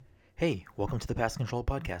Hey, welcome to the Pass Control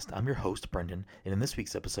Podcast. I'm your host, Brendan, and in this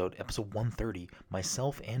week's episode, episode 130,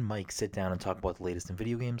 myself and Mike sit down and talk about the latest in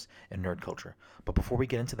video games and nerd culture. But before we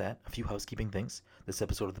get into that, a few housekeeping things. This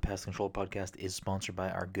episode of the Pass Control Podcast is sponsored by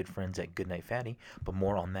our good friends at Goodnight Fatty, but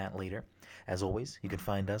more on that later. As always, you can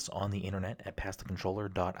find us on the internet at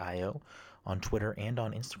passthecontroller.io, on Twitter and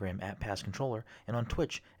on Instagram at PassController, and on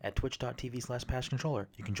Twitch at twitch.tv/PassController.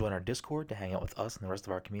 You can join our Discord to hang out with us and the rest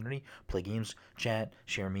of our community, play games, chat,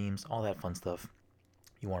 share memes, all that fun stuff.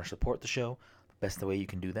 You want to support the show? The best way you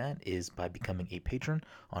can do that is by becoming a patron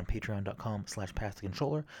on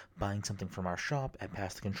patreon.com/PassTheController, buying something from our shop at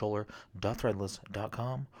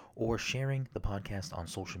passthecontroller.threadless.com, or sharing the podcast on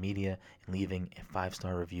social media and leaving a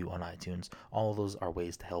 5-star review on iTunes. All of those are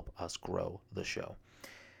ways to help us grow the show.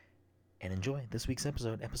 And enjoy this week's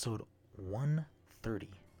episode 130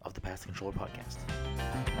 of the Pass the Controller Podcast.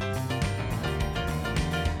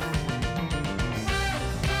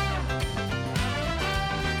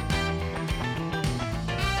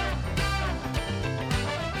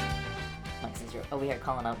 Mike, since you're over here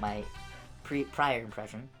calling out my prior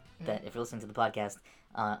impression, that if you're listening to the podcast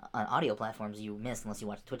on audio platforms, you missed unless you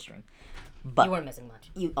watch the Twitch stream. But you weren't missing much.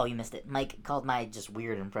 You missed it. Mike called my just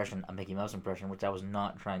weird impression a Mickey Mouse impression, which I was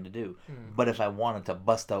not trying to do. But if I wanted to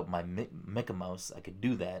bust out my Mickey Mouse, I could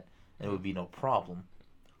do that, and it would be no problem.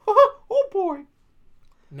 Oh boy!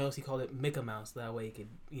 Notice he called it Mickey Mouse. That way he could,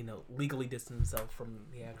 legally distance himself from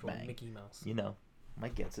the actual Bang. Mickey Mouse.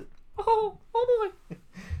 Mike gets it. Oh boy!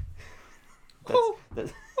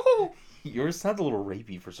 That's Oh, yours sounds a little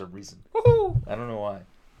rapey for some reason. oh, I don't know why.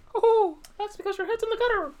 oh! That's because your head's in the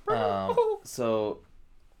gutter. So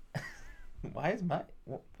why is mine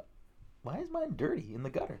dirty in the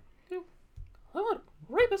gutter? What?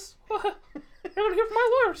 Rapist? What? You're gonna hear from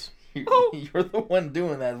my lawyers. You're the one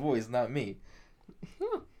doing that voice, not me.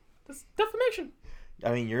 That's defamation.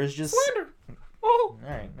 I mean, yours just Slander. Oh, all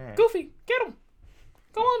right. Goofy, get him.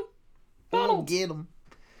 Go on. Donald. Get him.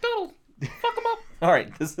 Donald. Fuck him up. All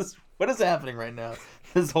right, this is what is happening right now.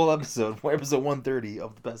 This whole episode 130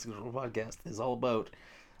 of the Pass Control Podcast, is all about.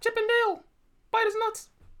 Chip and Dale. Bite his nuts.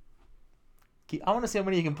 I want to see how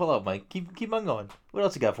many you can pull out, Mike. Keep on going. What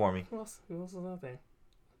else you got for me? Who else is out there?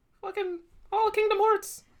 Fucking all Kingdom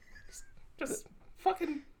Hearts. Just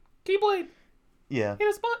fucking Keyblade Yeah, in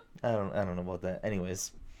his butt. I don't know about that.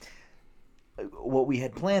 Anyways, what we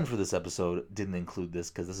had planned for this episode didn't include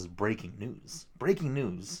this because this is breaking news. Breaking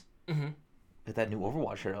news. Mm-hmm. With that new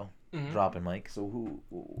Overwatch hero Mm-hmm. dropping, Mike. So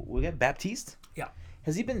we got Baptiste? Yeah.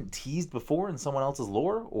 Has he been teased before in someone else's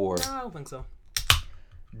lore, or? No, I don't think so.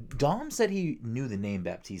 Dom said he knew the name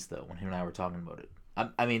Baptiste though when him and I were talking about it.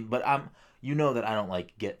 I mean, but that I don't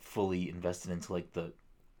like get fully invested into like the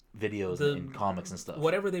videos and comics and stuff.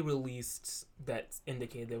 Whatever they released that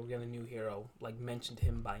indicated they were getting a new hero, like mentioned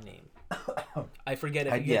him by name. I forget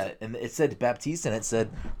if and it said Baptiste and it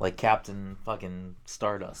said like Captain fucking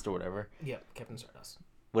Stardust or whatever. Yeah, Captain Stardust.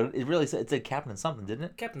 But it really said Captain something, didn't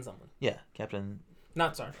it? Captain something. Yeah, Captain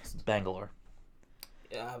Not Stardust. Bangalore.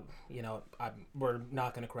 We're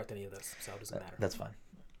not going to correct any of this, so it doesn't matter. That's fine.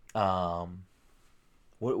 What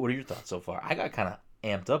are your thoughts so far? I got kind of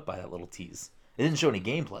amped up by that little tease. It didn't show any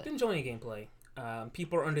gameplay. Didn't show any gameplay.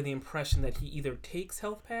 People are under the impression that he either takes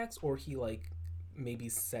health packs or he maybe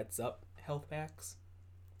sets up health packs.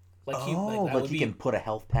 He can put a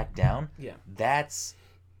health pack down? Yeah. That's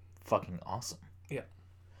fucking awesome. Yeah.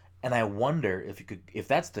 And I wonder if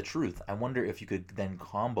that's the truth, I wonder if you could then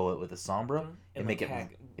combo it with a Sombra and make it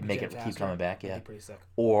keep coming back, yeah. That'd be pretty sick.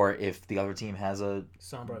 Or if the other team has a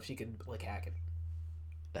Sombra, if she could hack it.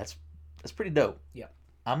 That's pretty dope. Yeah.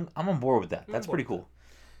 I'm on board with that. That's pretty cool.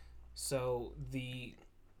 So the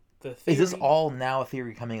theory... Is this all now a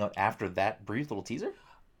theory coming out after that brief little teaser?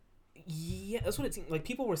 Yeah, that's what it seemed like.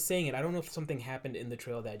 People were saying it. I don't know if something happened in the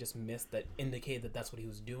trailer that I just missed that indicated that that's what he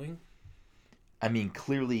was doing. I mean,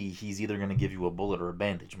 clearly he's either going to give you a bullet or a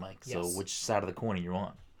bandage, Mike. So Yes. which side of the coin are you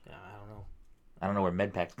on? I don't know. I don't know where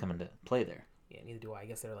medpacks come into play there. Yeah, neither do I. I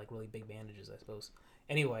guess they're really big bandages, I suppose.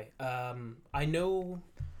 Anyway, I know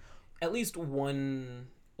at least one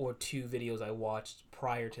or two videos I watched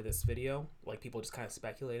prior to this video, people just kind of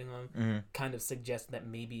speculating on, kind of suggest that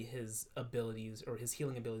maybe his abilities or his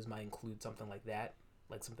healing abilities might include something like that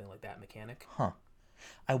mechanic. Huh.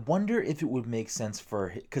 I wonder if it would make sense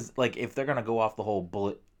because if they're gonna go off the whole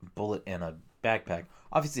bullet and a backpack,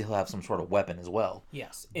 obviously he'll have some sort of weapon as well.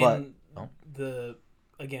 Yes, but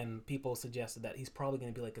again, people suggested that he's probably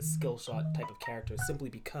going to be like a skill shot type of character, simply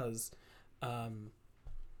because, I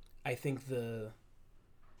think the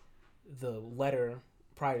letter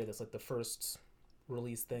prior to this, the first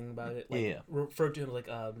release thing about it, referred to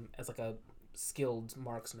him as a skilled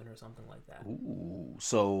marksman or something like that. Ooh,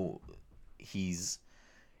 so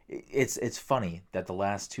it's funny that the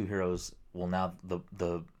last two heroes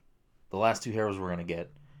the last two heroes we're gonna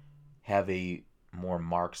get have a more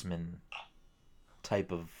marksman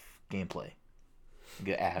type of gameplay. You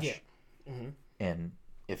get Ash, Yeah. Mm-hmm. and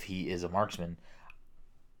if he is a marksman,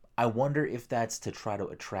 I wonder if that's to try to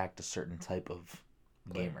attract a certain type of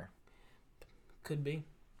gamer. Could be.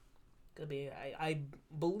 I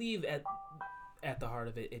believe at the heart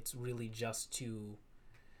of it, it's really just to.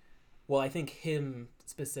 Well, I think him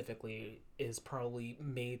specifically is probably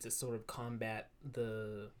made to sort of combat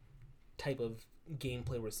the type of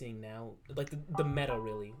gameplay we're seeing now, like the meta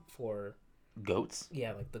really for Goats?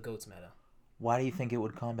 like the goats meta. Why do you think it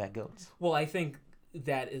would combat goats? Well, I think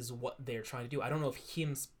that is what they're trying to do. I don't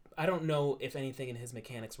know if anything in his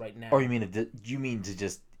mechanics right now. Or you mean to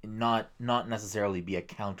just not necessarily be a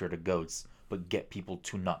counter to goats, but get people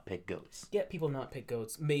to not pick goats? Get people not pick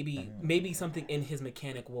goats. Maybe something in his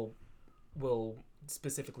mechanic will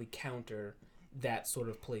specifically counter that sort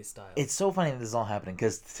of play style. It's so funny that this is all happening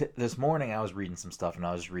because this morning I was reading some stuff and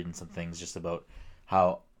I was reading some things just about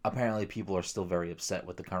how apparently people are still very upset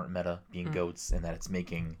with the current meta being goats and that it's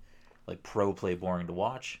making like pro play boring to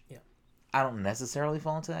watch. Yeah. I don't necessarily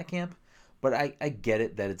fall into that camp, but I get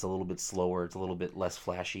it that it's a little bit slower, it's a little bit less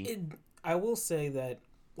flashy. I will say that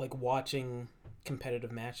like watching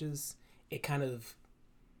competitive matches, it kind of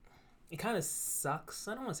sucks.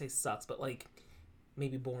 I don't want to say sucks, but like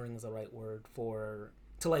maybe boring is the right word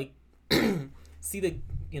to like see the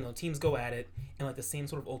teams go at it and like the same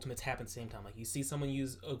sort of ultimates happen at the same time. Like you see someone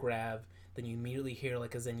use a grab, then you immediately hear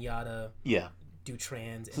like a Zenyatta do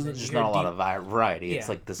trans. So there's just not a lot of variety. Yeah. It's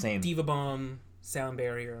like the same Diva Bomb, Sound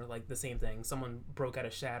Barrier, like the same thing. Someone broke out a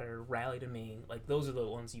Shatter, Rally to Me. Like those are the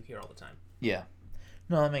ones you hear all the time. Yeah.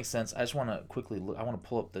 No, that makes sense. I just want to quickly look. I want to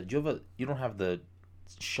pull up you don't have the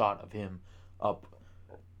shot of him up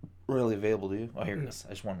really available, do you? Oh, here it is.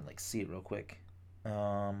 I just want to like see it real quick.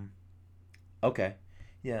 Okay.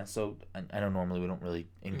 Yeah, so I know normally we don't really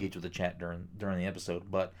engage with the chat during the episode,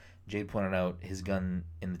 but Jade pointed out his gun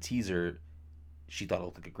in the teaser, she thought it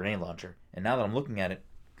looked like a grenade launcher. And now that I'm looking at it,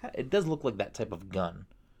 it does look like that type of gun.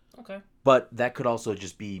 Okay. But that could also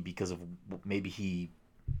just be because of maybe he,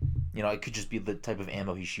 it could just be the type of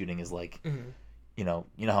ammo he's shooting is like, you know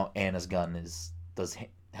how Anna's gun does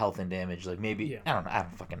health and damage. Like maybe, I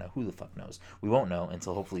don't fucking know. Who the fuck knows? We won't know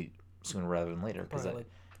until hopefully sooner rather than later. Probably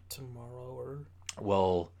like tomorrow or...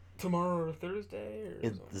 Well... Tomorrow or Thursday?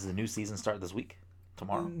 Does the new season start this week?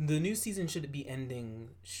 Tomorrow? The new season should be ending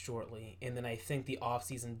shortly, and then I think the off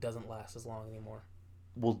season doesn't last as long anymore.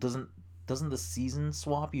 Well, doesn't the season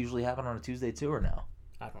swap usually happen on a Tuesday too, or no?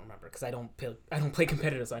 I don't remember because I don't play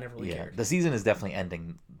competitive, so I never really cared. The season is definitely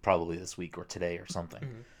ending probably this week or today or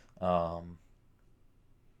something.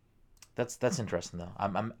 That's interesting though.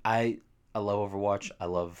 I love Overwatch. I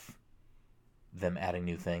love them adding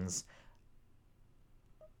new things.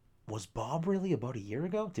 Was Bob really about a year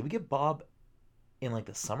ago? Did we get Bob in like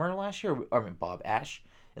the summer last year? I mean, Bob Ash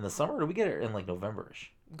in the summer, or did we get it in like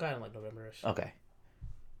November-ish? Got in like November-ish. Okay.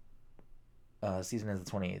 Season ends the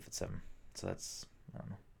 28th at 7. So that's, I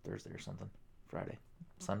don't know, Thursday or something. Friday.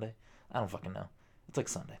 Sunday? I don't fucking know. It's like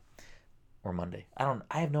Sunday. Or Monday. I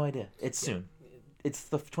have no idea. It's soon. It's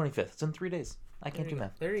the 25th. It's in 3 days. I can't do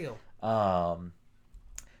math. There you go.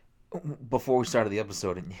 Before we started the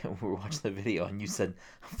episode and we were watching the video and you said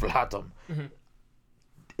Flatum.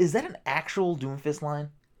 Is that an actual Doomfist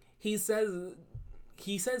line? He says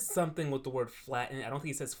something with the word flatten. I don't think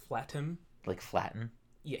he says flatten. Like flatten?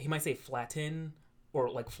 Yeah, he might say flatten or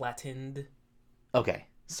like flattened. Okay,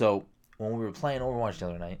 so when we were playing Overwatch the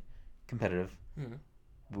other night, competitive,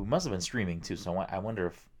 we must have been streaming too, so I wonder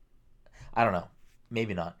if... I don't know.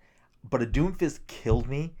 Maybe not. But a Doomfist killed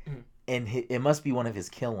me, and it must be one of his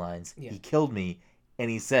kill lines. Yeah. He killed me, and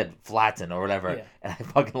he said flatten or whatever, and I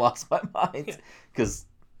fucking lost my mind. Because...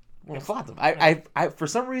 Flatten. I for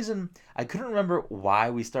some reason I couldn't remember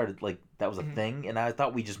why we started like that was a thing, and I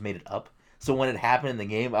thought we just made it up. So when it happened in the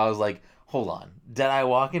game, I was like, "Hold on, Deadeye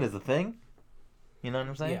walking is a thing." You know what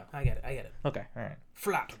I'm saying? Yeah, I get it. Okay, all right.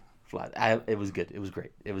 Flat. It was good. It was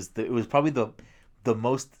great. It was probably the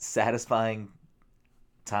most satisfying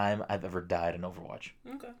time I've ever died in Overwatch.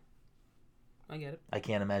 Okay, I get it. I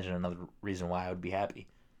can't imagine another reason why I would be happy,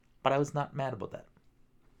 but I was not mad about that.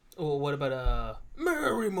 Well, what about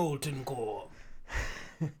Merry Molten Core?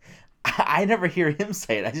 I never hear him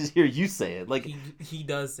say it. I just hear you say it. Like he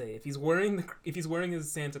does say it. If he's wearing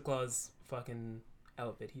his Santa Claus fucking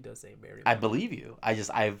outfit, he does say Merry. I believe you.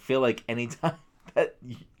 I feel like anytime that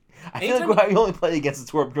I feel like you only play against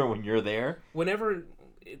the Torbjorn when you're there. Whenever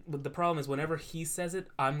But the problem is whenever he says it,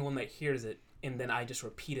 I'm the one that hears it, and then I just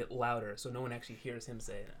repeat it louder, so no one actually hears him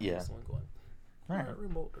say it. I'm Yeah. just the one going, All right.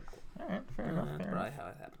 remote. All right. Fair enough. That's Fair probably enough. how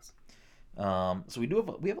it happens. So we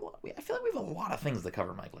have a lot. I feel like we have a lot of things to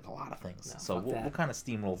cover, Mike. Like a lot of things. No, So fuck we'll that. kind of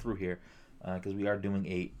steamroll through here, because we are doing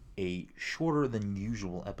a shorter than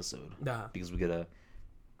usual episode Nah. because we gotta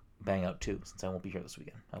bang out 2 since I won't be here this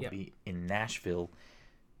weekend. I'll Yep. be in Nashville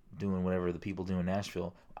doing whatever the people do in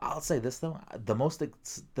Nashville. I'll say this though,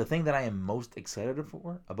 the thing that I am most excited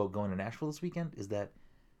for about going to Nashville this weekend is that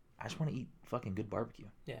I just want to eat fucking good barbecue.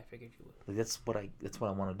 Yeah, I figured you would. Like that's what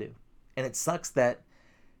I want to do. And it sucks that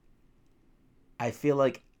I feel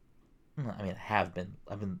like I've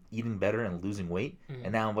been eating better and losing weight, Mhm.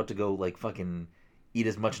 and now I'm about to go like fucking eat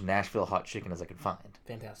as much Nashville hot chicken as I can find.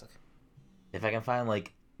 Fantastic. If I can find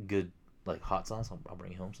like good like hot sauce, I'll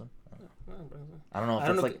bring you home some. Well, brings it. I don't know if I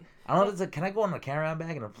don't it's know like I don't know if it's like, can I go on a carry-on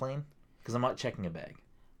bag in a plane? Because I'm not checking a bag.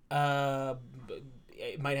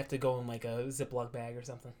 It might have to go in like a Ziploc bag or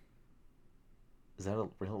something. Is that a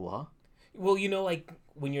real law? Well, like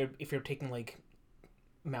if you're taking like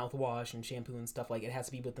mouthwash and shampoo and stuff, like it has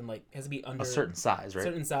to be within like under A certain size, right?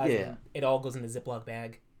 certain size. Yeah. And it all goes in a Ziploc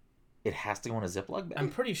bag. It has to go in a Ziploc bag. I'm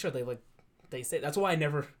pretty sure they say that's why I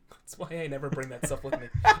never bring that stuff with me.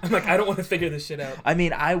 I'm like, I don't want to figure this shit out. I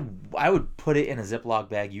mean, I would put it in a Ziploc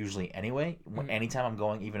bag usually anyway. Mhm. Anytime I'm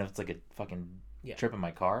going, even if it's like a fucking Yeah. trip in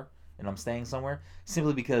my car and I'm staying somewhere,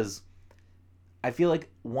 simply because I feel like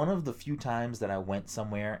one of the few times that I went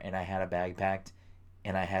somewhere and I had a bag packed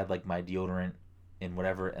and I had like my deodorant and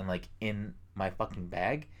whatever and like in my fucking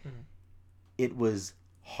bag, Mhm. it was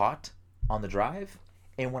hot on the drive,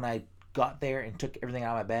 and when I got there and took everything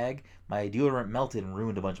out of my bag, my deodorant melted and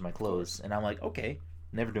ruined a bunch of my clothes, and I'm like, okay,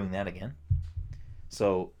 never doing that again.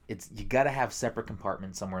 So you gotta have separate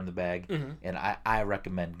compartments somewhere in the bag, Mhm. and I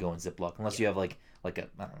recommend going Ziploc unless you have like a,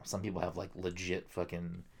 I don't know, some people have like legit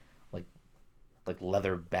fucking like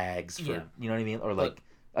leather bags for, Yeah. you know what I mean, or like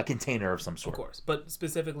a container of some Of sort. course, but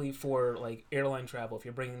specifically for like airline travel, if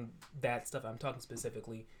you're bringing that stuff, I'm talking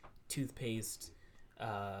specifically toothpaste,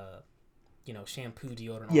 shampoo,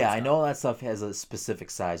 deodorant. All Yeah, that I stuff. know all that stuff has a specific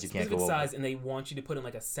size. You can't Specific go over. size, and they want you to put in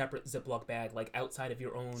like a separate Ziploc bag, like outside of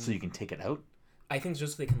your own. So you can take it out. I think it's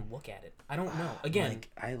just so they can look at it. I don't know. Again, Like,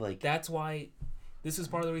 I like. that's why. This is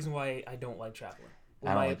part of the reason why I don't like traveling.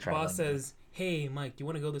 When I don't my like traveling boss says, "Hey, Mike, do you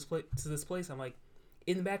want to go to this place?" I'm like,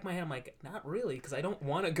 in the back of my head, I'm like, not really, because I don't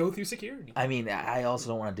want to go through security. I mean, I also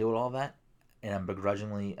don't want to deal with all that, and I'm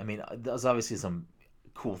begrudgingly. I mean, there's obviously some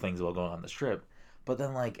cool things about going on this trip, but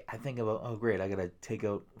then like I think about, oh great, I gotta take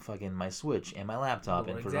out fucking my Switch and my laptop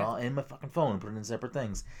and put it all in my fucking phone and put it in separate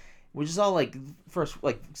things, which is all like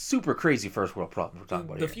super crazy first world problems we're talking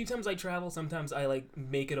about The here. few times I travel, sometimes I like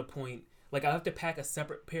make it a point. Like I have to pack a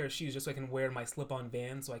separate pair of shoes just so I can wear my slip-on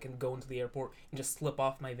Vans, so I can go into the airport and just slip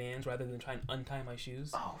off my Vans rather than try and untie my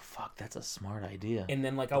shoes. Oh fuck, that's a smart idea. And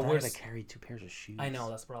then like But I'll then I wear. gotta carry 2 pairs of shoes. I know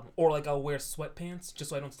that's the problem. Or like I'll wear sweatpants just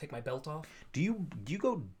so I don't have to take my belt off. Do you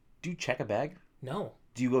check a bag? No,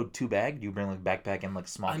 Do you go 2 bag? Do you bring like backpack and like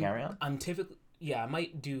small carry on? I'm typically I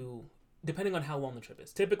might do depending on how long the trip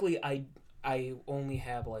is. Typically I only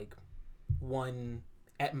have like one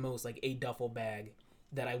at most like a duffel bag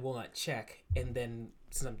that I will not check, and then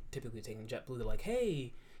since I'm typically taking JetBlue, they're like,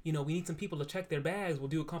 hey, we need some people to check their bags. We'll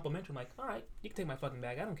do a complimentary. I'm like, all right, you can take my fucking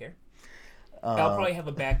bag. I don't care. I'll probably have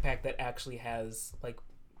a backpack that actually has like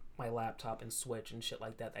my laptop and Switch and shit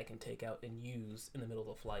like that I can take out and use in the middle of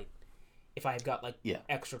the flight. If I've got like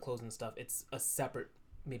extra clothes and stuff, it's a separate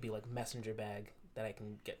maybe like messenger bag that I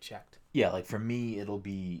can get checked. Yeah, like for me, it'll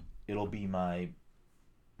be my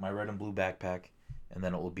red and blue backpack, and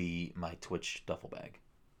then it will be my Twitch duffel bag,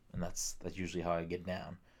 and that's usually how I get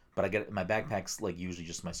down. But I get my backpack's like usually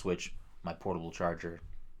just my Switch, my portable charger,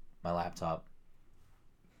 my laptop,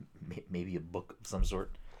 maybe a book of some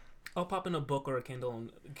sort. I'll pop in a book or a Kindle,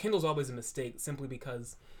 and Kindle's always a mistake simply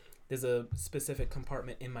because there's a specific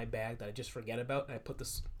compartment in my bag that I just forget about, and I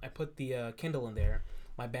put the Kindle in there.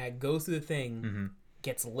 My bag goes through the thing,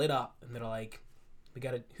 gets lit up, and they're like,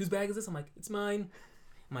 whose bag is this? I'm like, it's mine.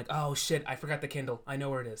 I'm like, oh shit, I forgot the Kindle. I know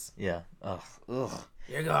where it is. Yeah. Ugh.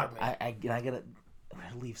 You got me. I gotta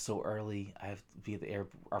leave so early. I have to be at the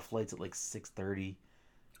airport. Our flight's at like 6:30.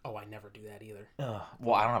 Oh, I never do that either.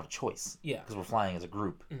 Well, I don't have a choice. Yeah. Because we're flying as a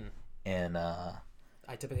group, and I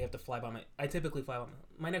typically have to fly by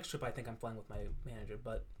my next trip. I think I'm flying with my manager,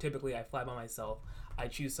 but typically I fly by myself. I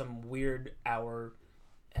choose some weird hour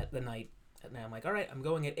at night. I'm like, all right, I'm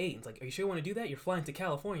going at 8. It's like, are you sure you want to do that? You're flying to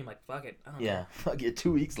California. I'm like, fuck it. I don't know. fuck it.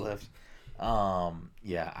 2 weeks left.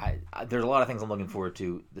 Yeah. I there's a lot of things I'm looking forward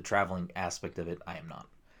to. The traveling aspect of it, I am not.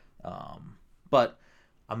 But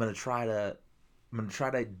I'm gonna try to.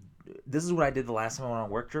 This is what I did the last time I went on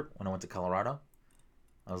a work trip when I went to Colorado.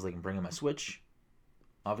 I was like, I'm bringing my Switch.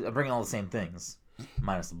 I'm bringing all the same things,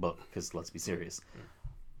 minus the book, because let's be serious.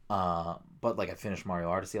 But like I finished Mario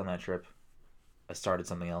Odyssey on that trip. I started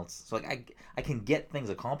something else, so like I can get things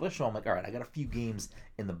accomplished. So I'm like, all right, I got a few games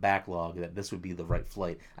in the backlog that this would be the right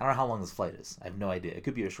flight. I don't know how long this flight is. I have no idea. It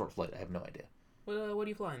could be a short flight. I have no idea. What are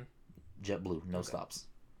you flying? JetBlue, no stops.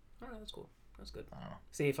 All right, that's cool. That's good. I don't know.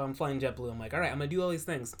 See, if I'm flying JetBlue, I'm like, all right, I'm gonna do all these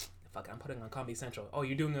things. Fuck, I'm putting on Comedy Central. Oh,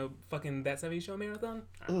 you're doing a fucking That 70s Show marathon?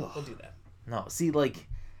 All right, we'll do that. No, see, like,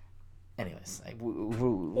 anyways,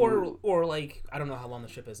 Or like, I don't know how long the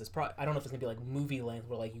trip is. It's probably, I don't know if it's gonna be like movie length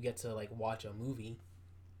where like you get to like watch a movie.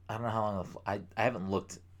 I don't know how long. I haven't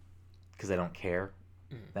looked because I don't care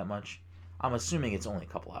that much. I'm assuming it's only a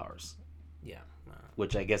couple hours. Yeah.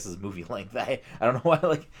 Which I guess is movie length. I don't know why.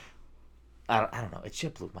 Like, I don't know. It's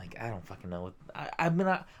JetBlue, Mike. I don't fucking know. I'm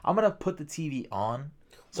gonna put the TV on.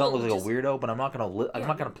 So I don't look like a weirdo, but I'm not gonna. I'm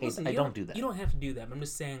not gonna pay. Listen, I don't do that. You don't have to do that. But I'm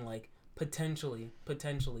just saying, like, potentially,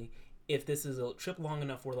 if this is a trip long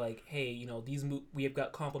enough, where like, hey, you know, we have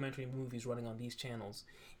got complimentary movies running on these channels.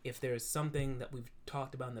 If there's something that we've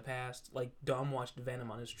talked about in the past, like Dom watched Venom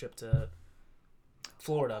on his trip to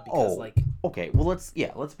Florida because okay, well let's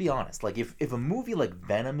be honest. Like if a movie like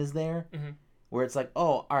Venom is there, where it's like,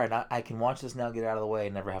 oh, all right, I can watch this now, get out of the way,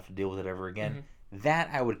 and never have to deal with it ever again. That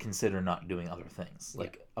I would consider not doing other things.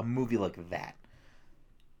 Like a movie like that.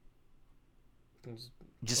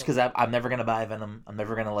 Just because I'm never gonna buy Venom, I'm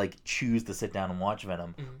never gonna like choose to sit down and watch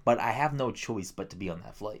Venom. But I have no choice but to be on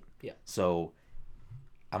that flight. Yeah. So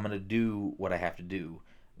I'm gonna do what I have to do.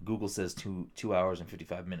 Google says 2 hours and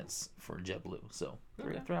 55 minutes for JetBlue. So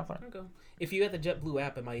three out fine. Okay. If you have the JetBlue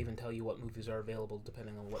app, it might even tell you what movies are available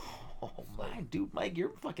depending on what. Oh my dude, Mike,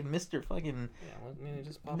 you're fucking Mr. Fucking. Yeah, well,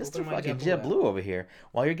 just pop Mr. open my fucking JetBlue JetBlue over here.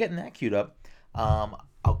 While you're getting that queued up, I'll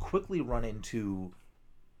quickly run into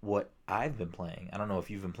what I've been playing. I don't know if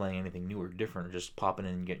you've been playing anything new or different, or just popping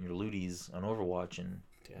in and getting your looties on Overwatch and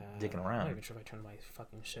dicking around. I'm not even sure if I turned my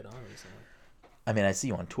fucking shit on recently. I mean, I see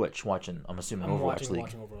you on Twitch watching. I'm assuming Overwatch League.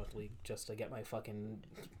 Watching Overwatch League just to get my fucking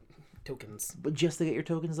tokens. But just to get your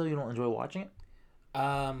tokens, though, you don't enjoy watching it.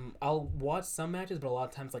 I'll watch some matches, but a lot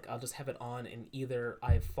of times, like, I'll just have it on, and either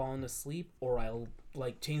I've fallen asleep or I'll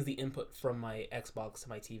like change the input from my Xbox to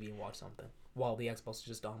my TV and watch something while the Xbox is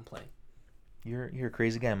just on playing. You're a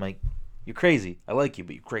crazy guy, Mike. You're crazy. I like you,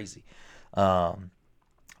 but you're crazy.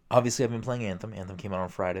 Obviously, I've been playing Anthem. Anthem came out on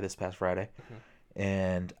Friday, this past Friday,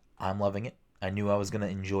 and I'm loving it. I knew I was going to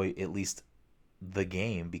enjoy at least the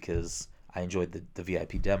game because I enjoyed the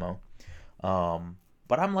VIP demo.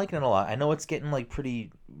 But I'm liking it a lot. I know it's getting like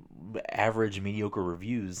pretty average, mediocre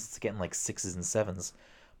reviews. It's getting like 6s and 7s.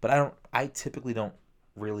 But I typically don't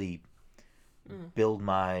really build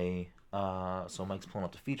my... so Mike's pulling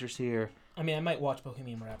up the features here. I mean, I might watch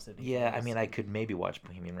Bohemian Rhapsody. Yeah, I mean, I could maybe watch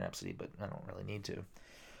Bohemian Rhapsody, but I don't really need to.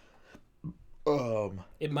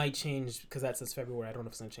 It might change because that says February. I don't know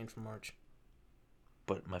if it's going to change from March.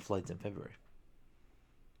 But my flight's in February.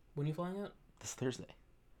 When are you flying out? This Thursday.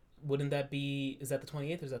 Wouldn't that be... Is that the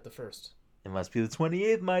 28th or is that the 1st? It must be the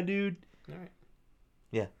 28th, my dude. All right.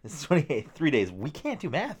 Yeah, it's the 28th. 3 days. We can't do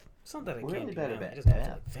math. It's not that I We're can't really do bad at math. math. I just don't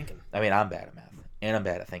feel like thinking. I mean, I'm bad at math. And I'm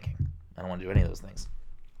bad at thinking. I don't want to do any of those things.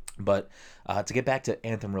 But to get back to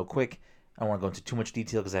Anthem real quick, I don't want to go into too much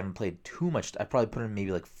detail because I haven't played too much. I probably put in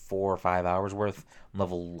maybe like 4 or 5 hours worth. I'm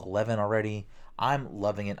level 11 already. I'm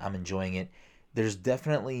loving it. I'm enjoying it. There's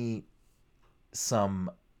definitely some,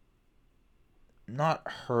 not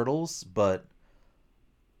hurdles, but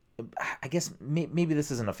I guess maybe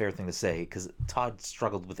this isn't a fair thing to say because Todd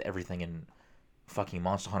struggled with everything in fucking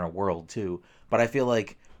Monster Hunter World too. But I feel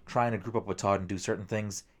like trying to group up with Todd and do certain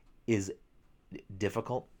things is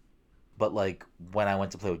difficult. But like when I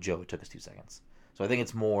went to play with Joe, it took us 2 seconds. So I think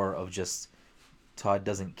it's more of just Todd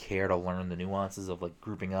doesn't care to learn the nuances of like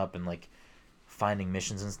grouping up and like finding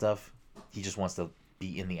missions and stuff. He just wants to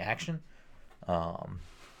be in the action.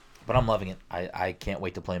 But I'm loving it. I can't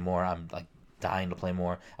wait to play more. I'm like dying to play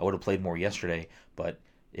more. I would have played more yesterday, but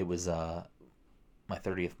it was my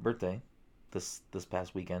 30th birthday this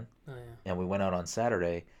past weekend. Oh, yeah. And we went out on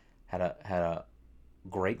Saturday, had a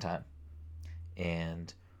great time.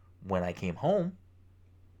 And when I came home,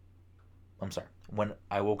 when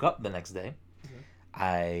I woke up the next day,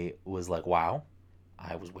 I was like, wow,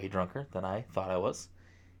 I was way drunker than I thought I was.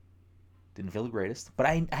 Didn't feel the greatest, but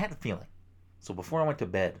I had a feeling. So before I went to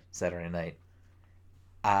bed Saturday night,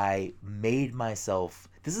 I made myself...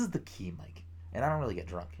 This is the key, Mike. And I don't really get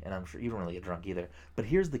drunk, and I'm sure you don't really get drunk either. But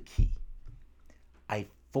here's the key. I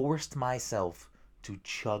forced myself to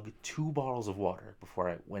chug 2 bottles of water before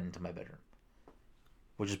I went into my bedroom.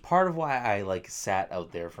 Which is part of why I like sat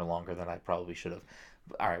out there for longer than I probably should have.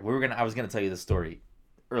 All right, I was gonna tell you this story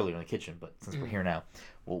earlier in the kitchen, but since we're here now,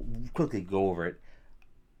 we'll quickly go over it.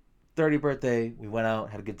 30th birthday, we went out,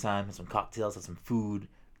 had a good time, had some cocktails, had some food,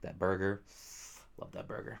 that burger, love that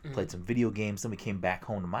burger. Played some video games. Then we came back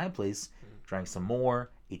home to my place, drank some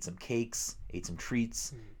more, ate some cakes, ate some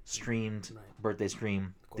treats, streamed, birthday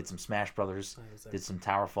stream, did some Smash Brothers, did some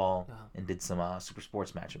Towerfall, and did some Super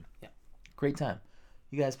Sports Matching. Yeah. Great time.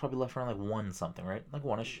 You guys probably left around like 1 something, right? Like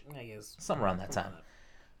 1-ish. I guess. Something around that time.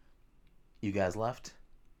 You guys left.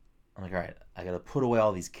 I'm like, all right, I got to put away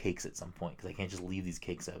all these cakes at some point because I can't just leave these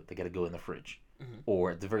cakes out. They got to go in the fridge. Or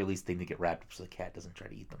at the very least, they need to get wrapped up so the cat doesn't try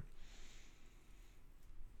to eat them.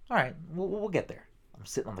 All right, we'll get there. I'm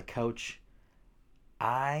sitting on the couch.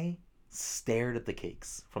 I stared at the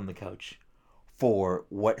cakes from the couch for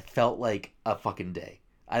what felt like a fucking day.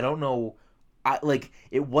 I don't know.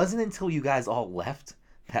 It wasn't until you guys all left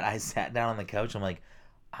that I sat down on the couch. I'm like,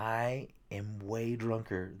 I am way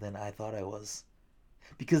drunker than I thought I was.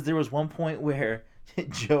 Because there was one point where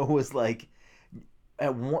Joe was like,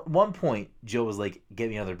 at one point, Joe was like, get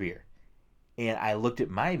me another beer. And I looked at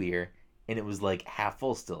my beer, and it was like half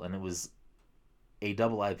full still. And it was a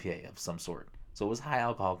double IPA of some sort. So it was high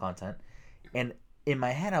alcohol content. And in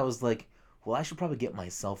my head, I was like, well, I should probably get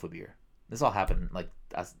myself a beer. This all happened in like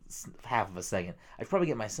half of a second. I should probably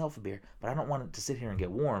get myself a beer, but I don't want it to sit here and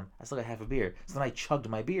get warm. I still got half a beer. So then I chugged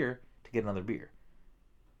my beer to get another beer.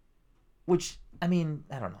 Which, I mean,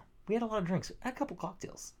 I don't know. We had a lot of drinks. I had a couple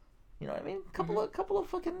cocktails. You know what I mean? Couple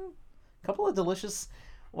of delicious.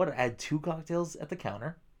 I had 2 cocktails at the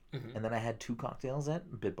counter, and then I had 2 cocktails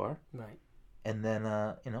at Bit Bar. Right. And then,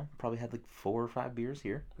 probably had like 4 or 5 beers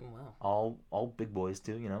here. Oh, wow. All big boys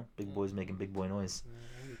too, big boys making big boy noise.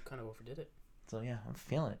 You kind of overdid it. So yeah, I'm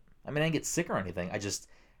feeling it. I mean, I didn't get sick or anything.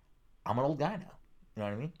 I'm an old guy now. You know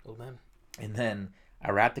what I mean? Old man. And then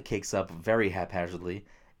I wrapped the cakes up very haphazardly.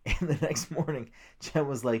 And the next morning, Jen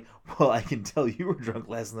was like, well, I can tell you were drunk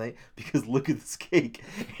last night because look at this cake.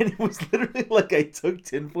 And it was literally like I took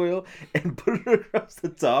tinfoil and put it across the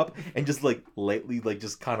top and just like lightly, like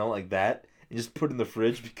just kind of like that. And just put it in the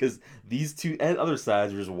fridge because these 2 and other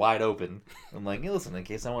sides were just wide open. I'm like, hey, listen, in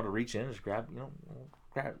case I want to reach in, just grab.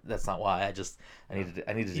 That's not why. I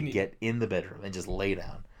needed to get in the bedroom and just lay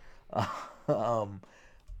down.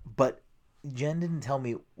 But Jen didn't tell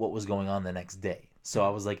me what was going on the next day. So I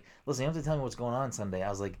was like, listen, you have to tell me what's going on Sunday. I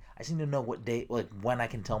was like, I just need to know what day, like when I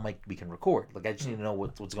can tell Mike we can record. Like, I just need to know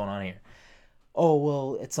what's going on here. Oh,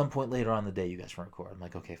 well, at some point later on the day you guys can record. I'm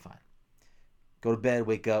like, okay, fine. Go to bed,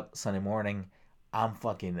 wake up Sunday morning. I'm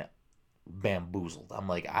fucking bamboozled. I'm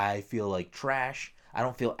like, I feel like trash. I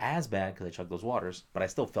don't feel as bad because I chugged those waters, but I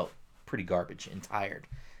still felt pretty garbage and tired.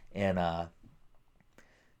 And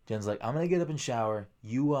Jen's like, I'm gonna get up and shower.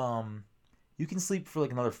 You can sleep for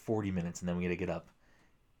like another 40 minutes, and then we gotta get up.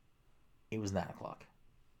 It was 9 o'clock.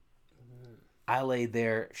 I laid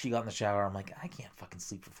there. She got in the shower. I'm like, I can't fucking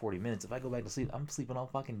sleep for 40 minutes. If I go back to sleep, I'm sleeping all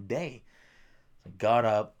fucking day. So I got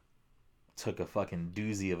up, took a fucking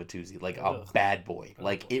doozy of a toozy, like a bad boy.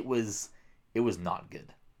 Like it was not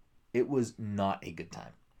good. It was not a good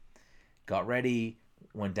time. Got ready,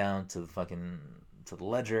 went down to the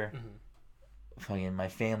ledger. Fucking my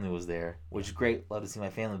family was there, which is great. Love to see my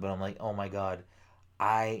family, but I'm like, oh my god,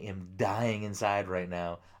 I am dying inside right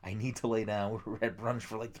now. I need to lay down. We were at brunch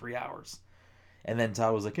for like 3 hours. And then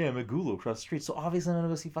Todd was like, hey, I'm at Gulu across the street. So obviously I'm going to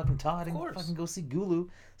go see fucking Todd and fucking go see Gulu.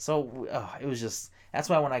 So it was just, that's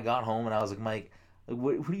why when I got home and I was like, Mike,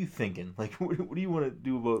 what are you thinking? Like, what do you want to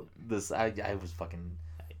do about this? I was fucking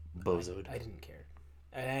bozoed. I didn't care.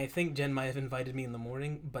 And I think Jen might have invited me in the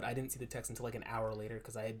morning, but I didn't see the text until like an hour later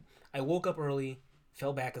because I woke up early,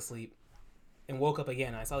 fell back asleep, and woke up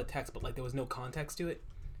again. I saw the text, but like there was no context to it.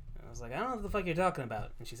 And I was like, I don't know what the fuck you're talking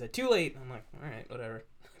about. And she said, too late. I'm like, all right, whatever.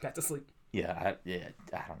 Back to sleep. Yeah, I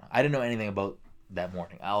don't know. I didn't know anything about that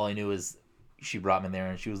morning. All I knew is she brought me there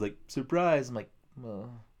and she was like, surprise. I'm like,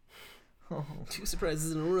 oh. 2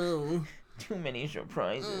 surprises in a row. Too many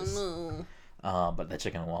surprises. Oh, no. But that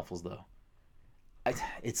chicken and waffles, though.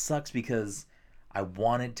 It sucks because I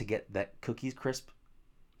wanted to get that Cookies Crisp.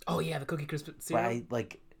 Oh, yeah, the Cookie Crisp cereal.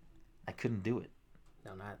 But I couldn't do it.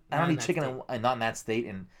 No, not I don't in need that chicken state. and not in that state,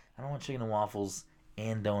 and I don't want chicken and waffles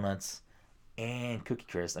and donuts and Cookie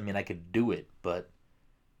Crisp. I mean, I could do it, but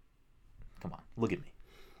come on, look at me.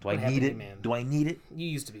 Do I need it? Man? Do I need it? You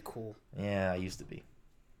used to be cool. Yeah, I used to be.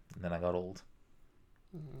 And then I got old.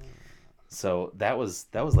 So that was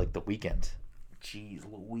like the weekend. Jeez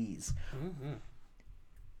Louise. Mm-hmm.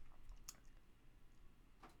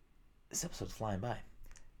 This episode's flying by.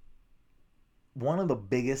 One of the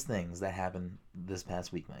biggest things that happened this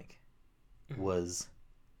past week, Mike, was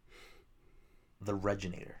the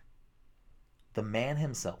Reginator. The man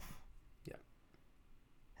himself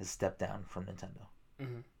has stepped down from Nintendo.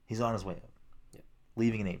 He's on his way out.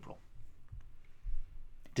 Leaving in April.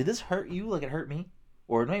 Did this hurt you like it hurt me?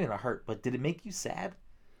 Or maybe not hurt, but did it make you sad?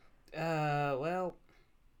 Well,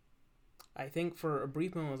 I think for a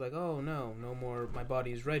brief moment I was like, oh no more My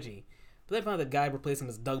Body is Reggie. But then I found the guy replacing him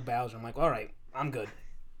as Doug Bowser. I'm like, all right, I'm good.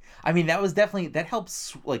 I mean, that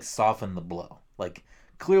helps like soften the blow. Like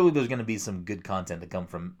clearly there's going to be some good content to come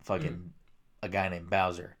from fucking a guy named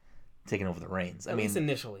Bowser taking over the reins. At least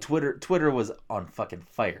initially. Twitter was on fucking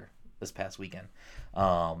fire this past weekend.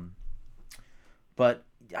 But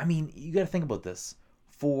I mean, you got to think about this.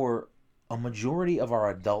 For a majority of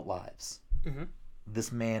our adult lives,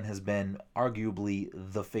 this man has been arguably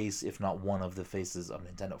the face, if not one of the faces of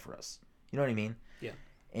Nintendo for us. You know what I mean? Yeah.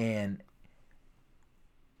 And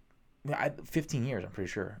 15 years, I'm pretty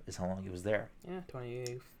sure, is how long he was there. Yeah,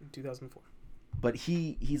 2004. But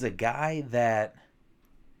he's a guy that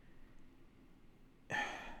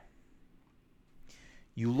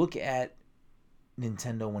you look at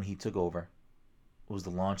Nintendo when he took over. It was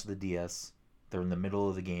the launch of the DS. They're in the middle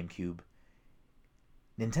of the GameCube.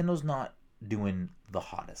 Nintendo's not doing the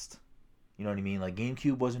hottest. You know what I mean? Like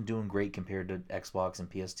GameCube wasn't doing great compared to Xbox and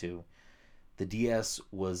PS2. The DS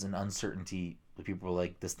was an uncertainty. People were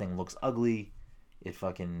like, this thing looks ugly. It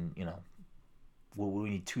fucking, what do we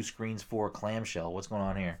need 2 screens for? Clamshell. What's going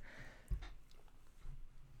on here?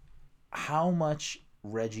 How much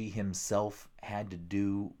Reggie himself had to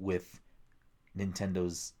do with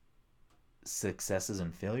Nintendo's successes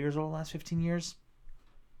and failures over the last 15 years,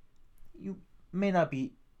 you may not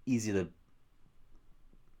be easy to,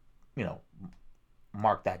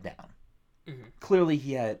 mark that down. Clearly,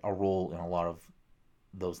 he had a role in a lot of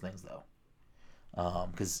those things, though.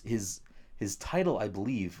 Because his title, I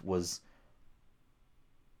believe, was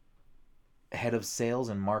head of sales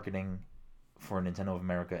and marketing for Nintendo of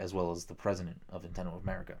America, as well as the president of Nintendo of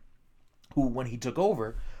America, who, when he took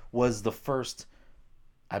over, was the first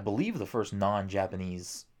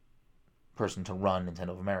non-Japanese person to run Nintendo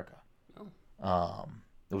of America.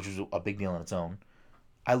 Which was a big deal on its own.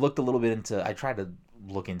 I tried to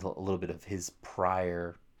look into a little bit of his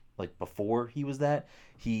prior, like before he was that.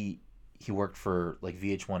 He worked for like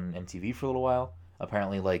VH1 and MTV for a little while.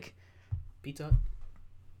 Apparently, like Pizza Hut?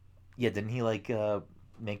 Yeah, didn't he like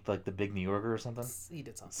make like the Big New Yorker or something? He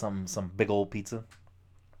did something. Some big old pizza.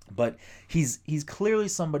 But he's clearly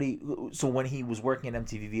somebody. So when he was working at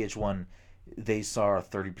MTV VH1, they saw a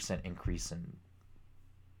 30% increase in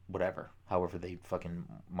however they fucking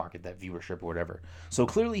market that viewership or whatever. So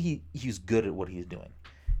clearly he's good at what he's doing.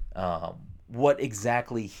 What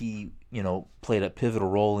exactly he played a pivotal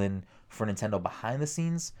role in for Nintendo behind the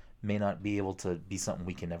scenes may not be able to be something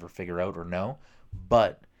we can ever figure out or know.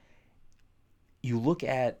 But you look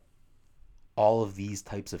at all of these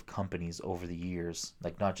types of companies over the years,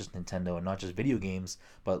 like not just Nintendo and not just video games,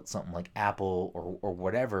 but something like Apple or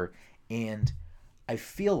whatever. And I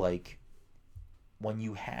feel like when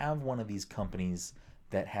you have one of these companies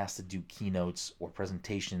that has to do keynotes or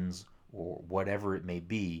presentations or whatever it may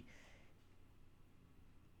be,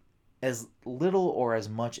 as little or as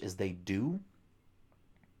much as they do,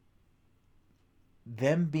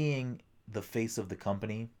 them being the face of the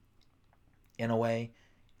company in a way,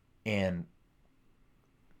 and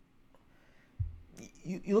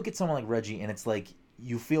you look at someone like Reggie and it's like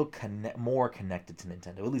you feel more connected to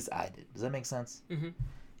Nintendo. At least I did. Does that make sense? Mm-hmm.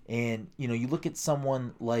 And you look at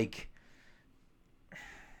someone like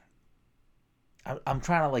I'm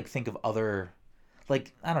trying to like think of other,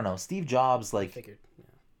 like, I don't know, Steve Jobs, like, I figured.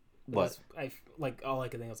 Yeah. What? All I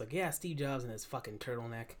could think I was like, yeah, Steve Jobs and his fucking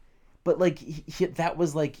turtleneck. But like that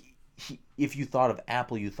was like if you thought of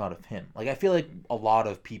Apple, you thought of him. Like I feel like a lot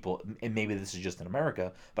of people, and maybe this is just in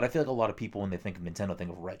America, but I feel like a lot of people when they think of Nintendo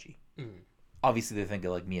think of Reggie. Obviously they think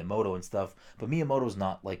of like Miyamoto and stuff, but Miyamoto's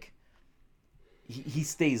not like he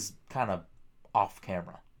stays kind of off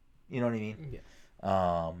camera. You know what I mean?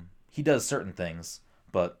 Yeah. He does certain things,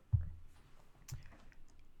 but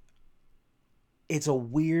it's a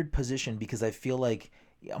weird position because I feel like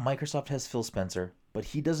Microsoft has Phil Spencer, but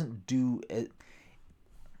he doesn't do it.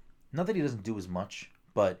 Not that he doesn't do as much,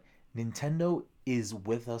 but Nintendo is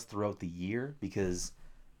with us throughout the year because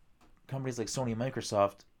companies like Sony and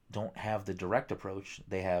Microsoft don't have the direct approach.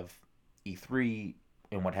 They have E3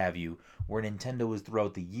 and what have you, where Nintendo is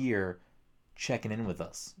throughout the year checking in with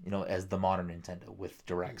us, as the modern Nintendo with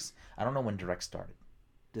Directs. I don't know when Direct started.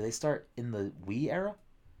 Did they start in the Wii era?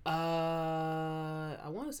 I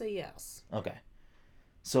want to say yes. Okay.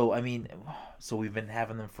 So, I mean, so we've been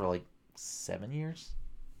having them for like 7 years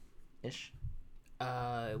ish.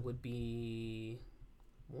 It would be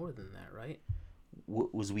more than that, right?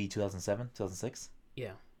 Was we 2007, 2006?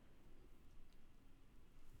 Yeah.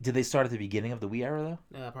 Did they start at the beginning of the Wii era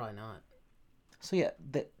though? Probably not. So yeah,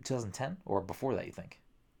 2010 or before that, you think?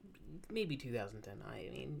 Maybe 2010. I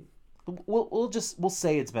mean, We'll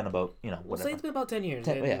say it's been about we'll whatever. say it's been about 10 years.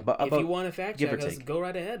 10 and yeah, but if about, you want to fact give check or us, take. go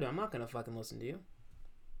right ahead. I'm not gonna fucking listen to you.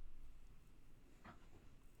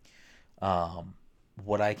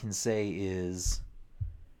 What I can say is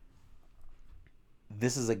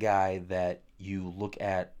this is a guy that you look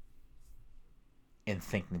at and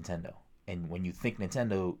think Nintendo. And when you think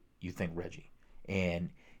Nintendo, you think Reggie. And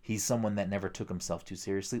he's someone that never took himself too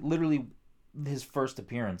seriously. Literally, his first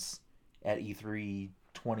appearance at E3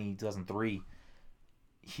 2003,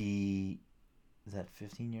 is that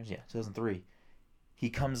 15 years? Yeah, 2003. He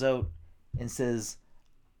comes out and says,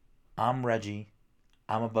 I'm Reggie.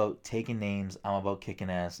 I'm about taking names. I'm about kicking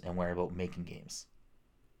ass. And we're about making games.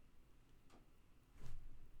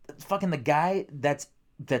 Fucking the guy that's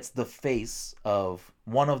the face of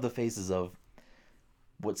one of the faces of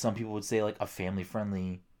what some people would say like a family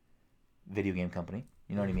friendly video game company.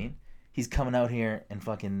 You know what I mean? He's coming out here and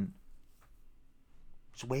fucking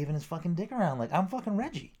just waving his fucking dick around like I'm fucking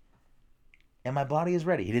Reggie. And my body is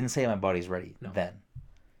ready. He didn't say my body's ready then.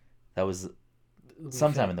 That was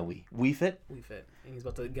sometime in the Wii. Wii Fit? Wii Fit. And he's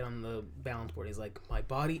about to get on the balance board. He's like, my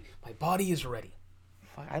body is ready.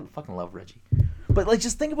 I fucking love Reggie. But like,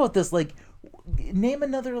 just think about this. Like, name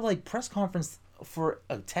another like press conference for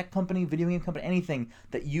a tech company, video game company, anything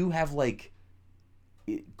that you have like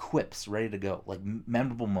quips ready to go, like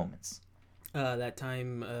memorable moments. That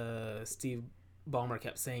time, Steve Ballmer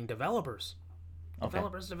kept saying developers, Okay.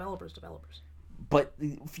 developers. But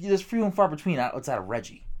there's few and far between outside of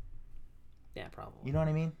Reggie. Yeah, probably. You know what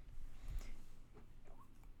I mean?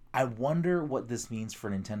 I wonder what this means for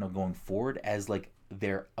Nintendo going forward as like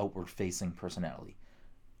their outward-facing personality.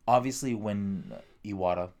 Obviously, when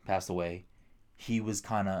Iwata passed away, he was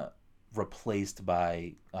kind of replaced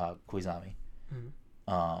by Koizumi,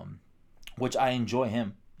 which I enjoy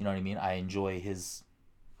him. You know what I mean? I enjoy his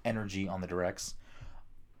energy on the directs.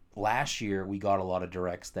 Last year, we got a lot of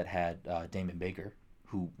directs that had Damon Baker,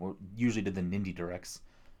 who usually did the Nindy directs,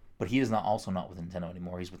 but he is also not with Nintendo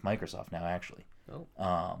anymore. He's with Microsoft now, actually.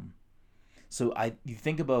 Oh. So you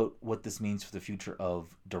think about what this means for the future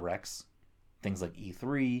of directs, things like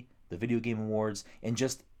E3, the Video Game Awards, and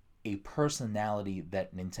just a personality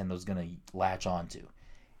that Nintendo's going to latch onto.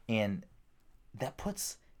 And that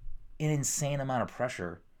puts an insane amount of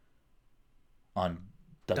pressure on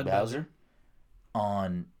Doug Bowser,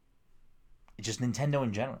 on just Nintendo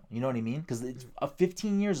in general. You know what I mean? Because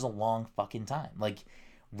 15 years is a long fucking time. Like,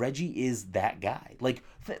 Reggie is that guy. Like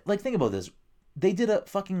think about this. They did a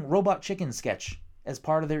fucking Robot Chicken sketch as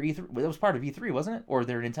part of their E3. That was part of E3, wasn't it? Or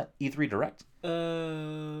their E3 Direct?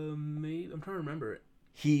 Maybe. I'm trying to remember it.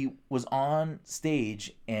 He was on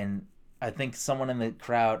stage, and I think someone in the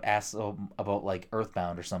crowd asked about, like,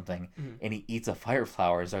 Earthbound or something, and he eats a fire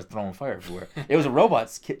flower and starts throwing fire everywhere. It was a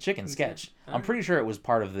Robot Chicken sketch. I'm pretty sure it was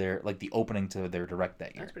part of their, like, the opening to their Direct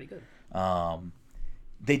that year. That's pretty good.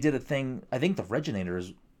 They did a thing, I think the Reginator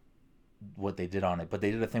is what they did on it, but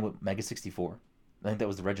they did a thing with Mega 64. I think that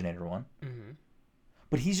was the Reginator one. Mm-hmm.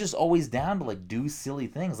 But he's just always down to like do silly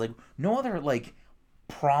things. Like no other like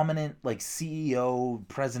prominent like CEO,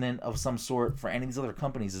 president of some sort for any of these other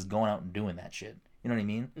companies is going out and doing that shit. You know what I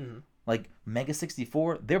mean? Mm-hmm. Like Mega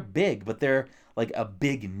 64, they're big, but they're like a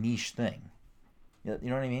big niche thing. You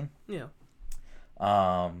know what I mean? Yeah.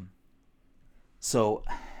 So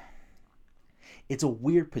it's a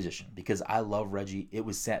weird position because I love Reggie. It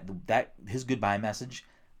was sad that his goodbye message.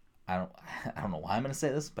 I don't know why I'm gonna say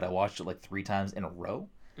this, but I watched it like 3 times in a row.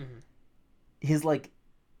 Mm-hmm. His like,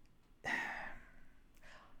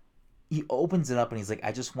 he opens it up and he's like,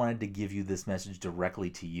 "I just wanted to give you this message directly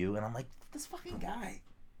to you," and I'm like, "This fucking guy,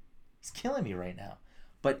 he's killing me right now."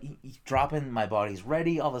 But he's dropping my body's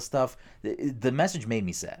ready, all this stuff. The message made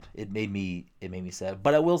me sad. It made me sad.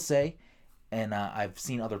 But I will say. And I've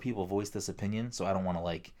seen other people voice this opinion, so I don't want to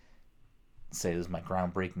like say this is my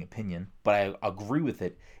groundbreaking opinion, but I agree with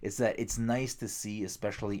it. It's that it's nice to see,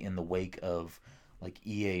 especially in the wake of like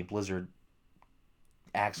EA, Blizzard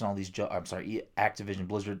axing all these jobs. I'm sorry, Activision,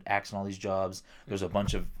 Blizzard axing all these jobs. There's a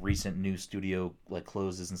bunch of recent new studio like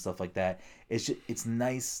closes and stuff like that. It's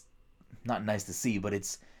nice, not nice to see, but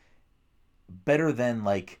it's better than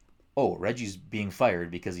like, oh, Reggie's being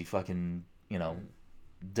fired because he fucking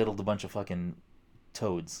diddled a bunch of fucking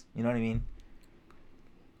toads. You know what I mean?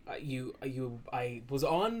 I was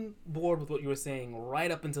on board with what you were saying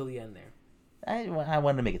right up until the end there. I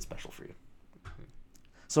wanted to make it special for you.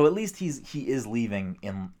 So at least he is leaving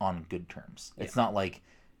on good terms. It's not like,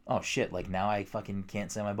 oh shit, like now I fucking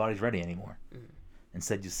can't say my body's ready anymore.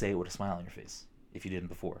 Instead, you say it with a smile on your face if you didn't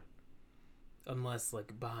before. Unless,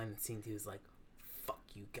 like, behind the scenes, he was like, fuck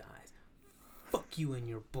you guys. Fuck you and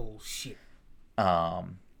your bullshit.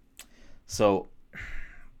 So,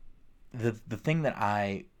 the thing that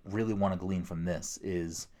I really want to glean from this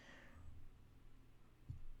is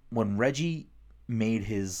when Reggie made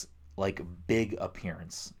his, like, big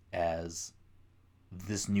appearance as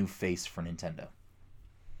this new face for Nintendo,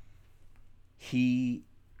 he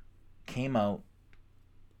came out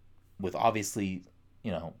with obviously,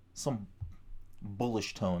 some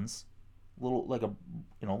bullish tones, little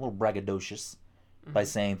braggadocious, by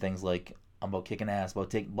saying things like, I'm about kicking ass, about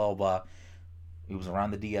taking blah, blah, blah. It was around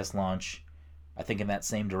the DS launch. I think in that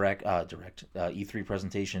same E3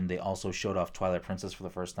 presentation, they also showed off Twilight Princess for the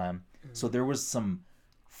first time. So there was some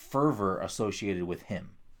fervor associated with him.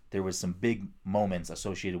 There was some big moments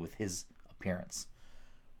associated with his appearance.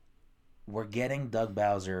 We're getting Doug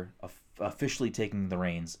Bowser officially taking the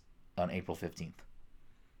reins on April 15th.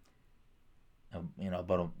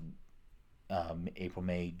 About April,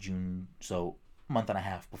 May, June, so a month and a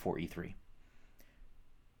half before E3.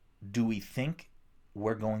 Do we think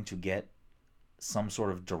we're going to get some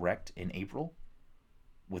sort of direct in April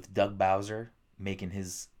with Doug Bowser making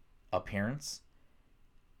his appearance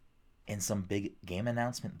and some big game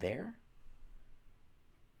announcement there?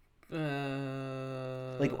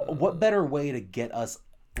 Like, what better way to get us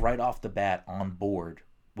right off the bat on board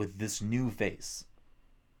with this new face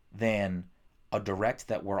than a direct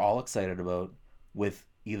that we're all excited about with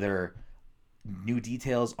either new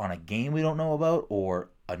details on a game we don't know about or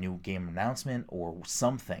a new game announcement or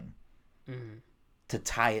something to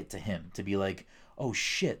tie it to him, to be like, oh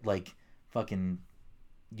shit, like fucking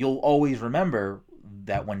you'll always remember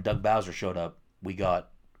that when Doug Bowser showed up, we got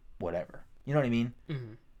whatever. You know what I mean?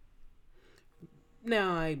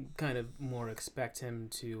 Now I kind of more expect him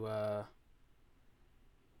to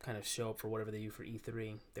kind of show up for whatever they do for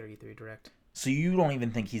E3, their E3 Direct. So you don't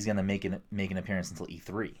even think he's gonna make an appearance until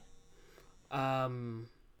E3?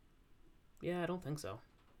 Yeah, I don't think so.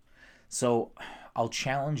 So I'll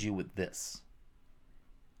challenge you with this.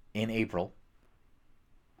 In April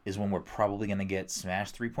is when we're probably gonna get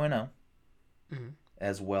Smash 3.0,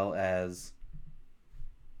 as well as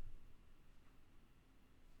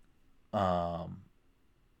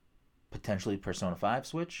potentially Persona 5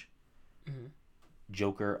 Switch,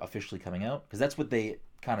 Joker officially coming out, because that's what they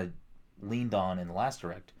kind of leaned on in the last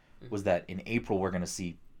Direct, was that in April we're going to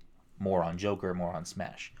see more on Joker, more on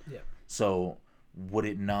Smash. Yeah. So would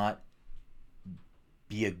it not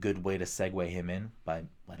be a good way to segue him in by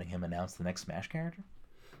letting him announce the next Smash character?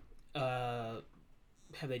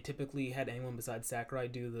 Have they typically had anyone besides Sakurai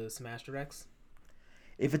do the Smash Directs?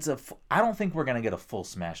 If it's I don't think we're gonna get a full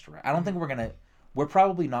Smash Direct. I don't think we're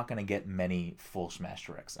probably not gonna get many full Smash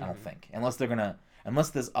Directs. I don't think, unless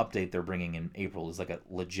this update they're bringing in April is like a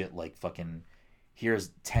legit, like, fucking,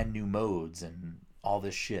 here's 10 new modes and all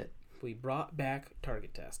this shit. We brought back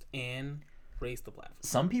Target Test and raised the platform.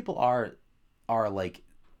 Some people are like,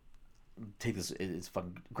 take this, it's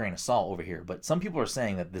fucking grain of salt over here, but some people are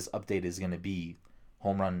saying that this update is gonna be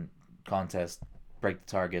home run contest, break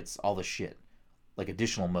the targets, all the shit, like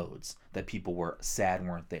additional modes that people were sad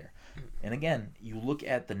weren't there. And again, you look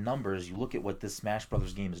at the numbers, you look at what this Smash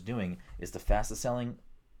Brothers game is doing, it's the fastest selling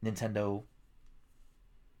Nintendo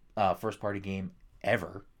first party game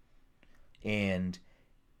ever. And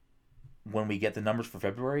when we get the numbers for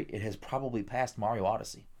February, it has probably passed Mario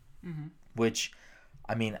Odyssey. Which,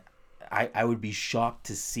 I mean, I would be shocked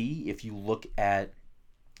to see, if you look at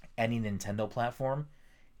any Nintendo platform,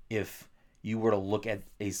 if you were to look at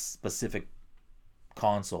a specific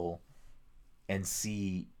console and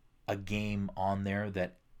see a game on there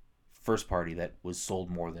that first party that was sold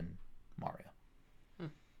more than Mario.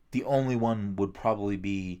 The only one would probably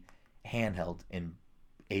be handheld in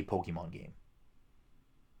a Pokemon game,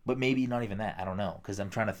 but maybe not even that. I don't know, because I'm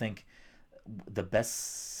trying to think. The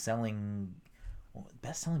best selling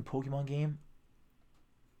Pokemon game,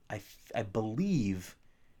 I believe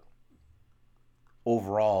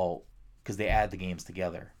overall, because they add the games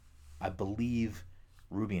together, I believe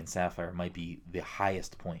Ruby and Sapphire might be the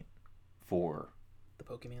highest point for The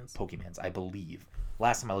Pokemans, I believe.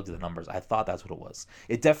 Last time I looked at the numbers, I thought that's what it was.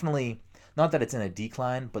 It definitely, not that it's in a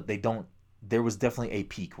decline, but there was definitely a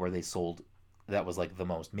peak where they sold, that was like the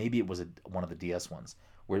most. Maybe it was one of the DS ones.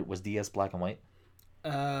 Where was DS black and white?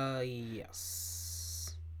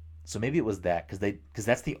 Yes. So maybe it was that because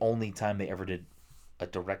that's the only time they ever did a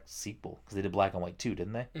direct sequel, because they did Black and White 2,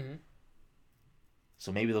 didn't they? Mm-hmm.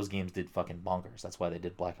 So maybe those games did fucking bonkers. That's why they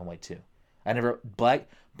did Black and White 2. I never Black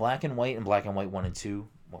and White and Black and White 1 and 2,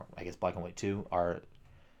 or I guess Black and White 2 are,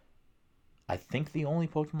 I think, the only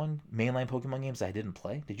mainline Pokemon games I didn't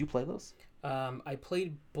play. Did you play those? I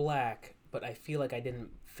played Black, but I feel like I didn't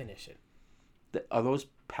finish it. Are those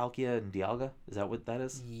Palkia and Dialga? Is that what that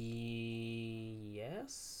is?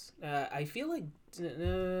 Yes. I feel like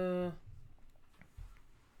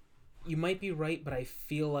you might be right, but I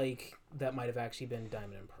feel like that might have actually been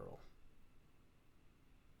Diamond and Pearl.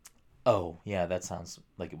 Oh, yeah, that sounds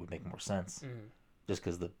like it would make more sense. Mm. Just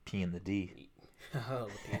because the P and the D. Oh,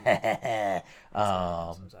 that's what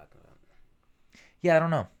I'm talking about. Yeah, I don't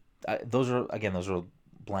know. Those are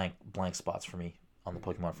blank spots for me on the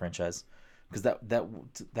Pokemon franchise, because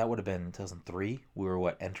that would have been 2003. We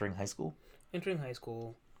were entering high school. Entering high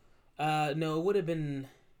school. No, it would have been.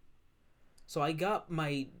 So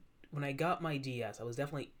when I got my DS, I was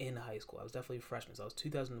definitely in high school. I was definitely a freshman. So I was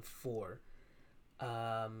 2004.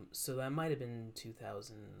 So that might have been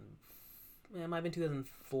 2000. It might have been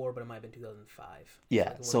 2004, but it might have been 2005.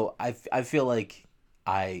 Yeah. So I feel like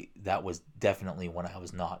that was definitely when I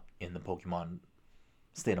was not in the Pokemon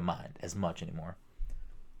state of mind as much anymore.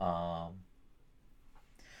 So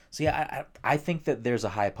yeah, I think that there's a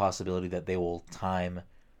high possibility that they will time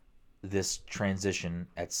this transition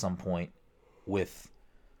at some point with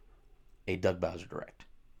a Doug Bowser direct.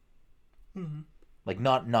 Mm-hmm. Like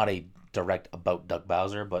not a direct about Doug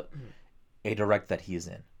Bowser, but a direct that he is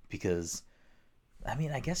in. Because, I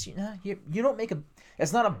mean, I guess you don't make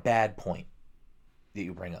it's not a bad point that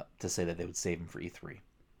you bring up to say that they would save him for E3.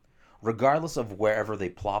 Regardless of wherever they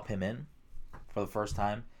plop him in for the first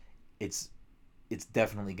time, it's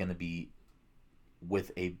definitely going to be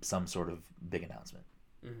with some sort of big announcement.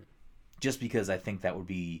 Mm-hmm. Just because I think that would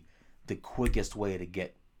be the quickest way to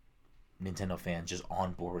get Nintendo fans just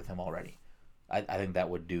on board with him already. I think that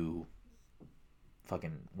would do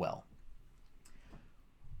fucking well.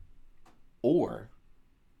 Or,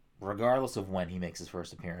 regardless of when he makes his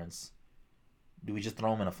first appearance, do we just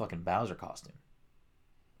throw him in a fucking Bowser costume?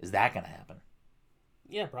 Is that going to happen?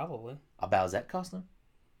 Yeah, probably. A Bowsette costume?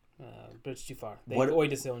 But it's too far. They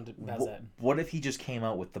already just owned Bowsette. What if he just came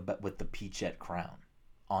out with the Peachette crown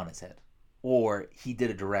on his head? Or he did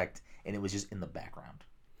a direct and it was just in the background?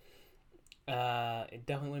 It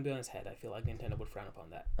definitely wouldn't be on his head. I feel like Nintendo would frown upon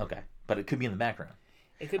that. Okay, but it could be in the background.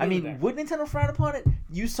 It could be I in the mean, background. would Nintendo frown upon it?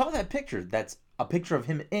 You saw that picture. That's a picture of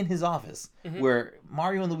him in his office, where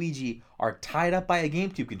Mario and Luigi are tied up by a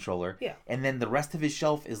GameCube controller. Yeah. And then the rest of his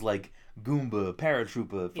shelf is like Goomba,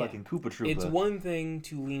 Paratroopa, fucking Koopa Troopa. It's one thing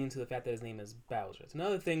to lean into the fact that his name is Bowser. It's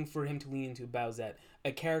another thing for him to lean into Bowsette,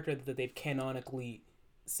 a character that they've canonically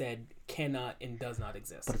said cannot and does not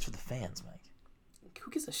exist. But it's for the fans, Mike. Who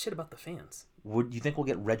gives a shit about the fans? Would you think we'll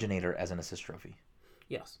get Reginator as an assist trophy?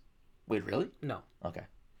 Yes. Wait, really? No. Okay.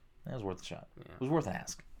 That was worth a shot. Yeah. It was worth an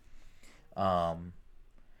ask.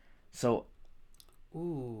 So.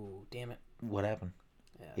 Ooh, damn it. What happened?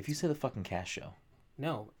 Yeah, if you say the fucking cast show.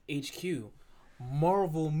 No, HQ.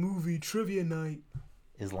 Marvel Movie Trivia Night.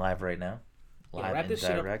 Is live right now. Live wrap and this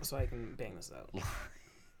direct. shit up so I can bang this out.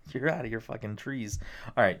 You're out of your fucking trees.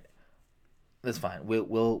 All right. That's fine.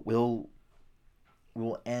 We'll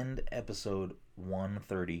end episode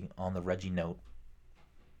 130 on the Reggie note,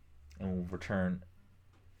 and we'll return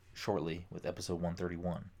shortly with episode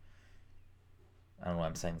 131. I don't know why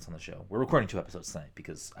I'm saying this on the show. We're recording 2 episodes tonight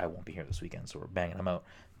because I won't be here this weekend, so we're banging them out.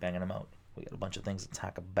 We got a bunch of things to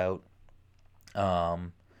talk about. Why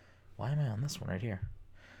am I on this one right here?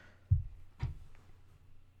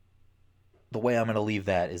 The way I'm going to leave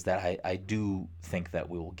that is that I do think that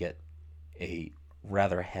we will get a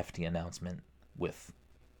rather hefty announcement with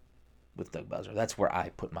Doug Bowser. That's where I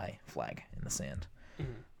put my flag in the sand.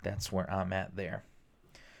 Mm-hmm. That's where I'm at there.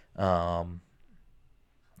 The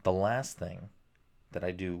last thing that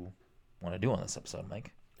I do want to do on this episode,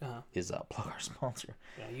 Mike, is plug our sponsor.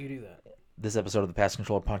 Yeah, you do that. This episode of the Pass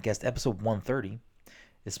Controller Podcast, episode 130,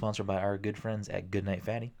 is sponsored by our good friends at Goodnight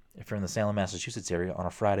Fatty. If you're in the Salem, Massachusetts area on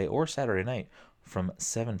a Friday or Saturday night from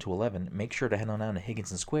 7 to 11, make sure to head on down to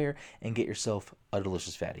Higginson Square and get yourself a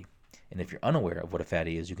delicious fatty. And if you're unaware of what a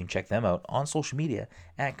fatty is, you can check them out on social media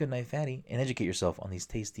at Goodnight Fatty and educate yourself on these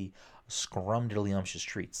tasty, scrumdiddlyumptious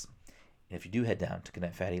treats. And if you do head down to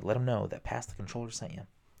Goodnight Fatty, let them know that Pass the Controller sent you.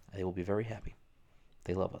 They will be very happy.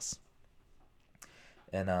 They love us.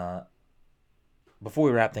 And before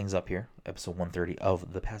we wrap things up here, episode 130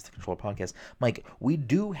 of the Pass the Controller Podcast, Mike, we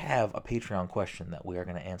do have a Patreon question that we are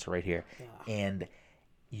going to answer right here. Yeah. And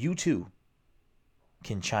you too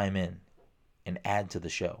can chime in and add to the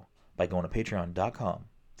show by going to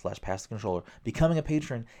patreon.com/passthecontroller, becoming a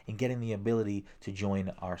patron, and getting the ability to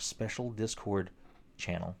join our special Discord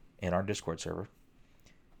channel and our Discord server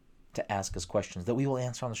to ask us questions that we will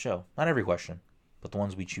answer on the show. Not every question, but the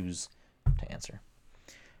ones we choose to answer.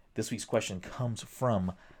 This week's question comes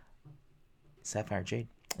from Sapphire Jade.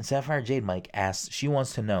 And Sapphire Jade, Mike, asks, she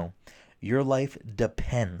wants to know, your life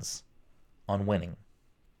depends on winning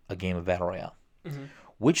a game of Battle Royale. Mm-hmm.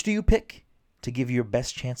 Which do you pick to give you your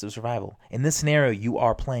best chance of survival? In this scenario, you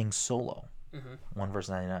are playing solo. 1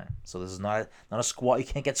 versus 99. So this is not a squad. You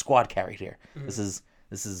can't get squad carried here. This is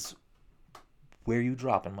where you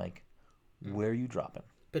dropping, Mike. Where you dropping?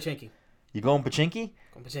 Pachinki. You going Pachinki?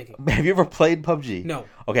 Going Pachinki. Have you ever played PUBG? No.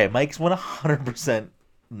 Okay, Mike's 100%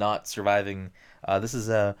 not surviving. This is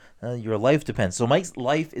your life depends. So Mike's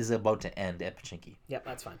life is about to end at Pachinki. Yep,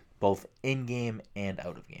 that's fine. Both in game and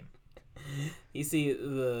out of game. You see,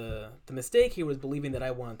 the mistake here was believing that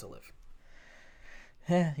I wanted to live.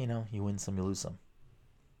 You win some, you lose some.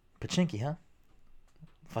 Pachinki, huh?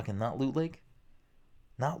 Fucking not Loot Lake?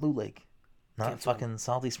 Not Loot Lake. Not Can't fucking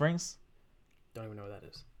Salty Springs? Don't even know where that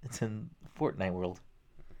is. It's in Fortnite world.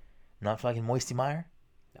 Not fucking Moisty Mire?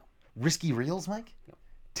 No. Risky Reels, Mike? No.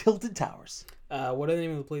 Tilted Towers? What are the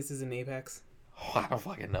name of the places in Apex? Oh, I don't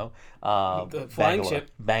fucking know. The flying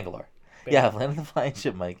ship. Bangalore. Yeah, land the flying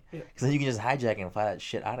ship, Mike. Yeah. Because then you can just hijack it and fly that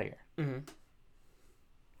shit out of here. Mm-hmm.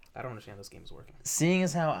 I don't understand how this game is working. Seeing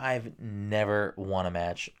as how I've never won a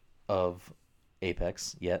match of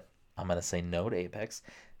Apex yet, I'm going to say no to Apex.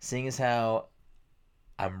 Seeing as how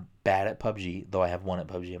I'm bad at PUBG, though I have won at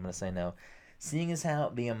PUBG, I'm going to say no. Seeing as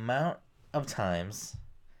how the amount of times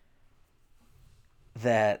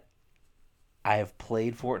that I have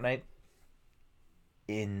played Fortnite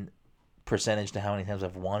in percentage to how many times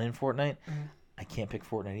I've won in Fortnite, I can't pick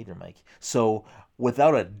Fortnite either, Mike. So,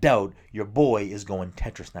 without a doubt, your boy is going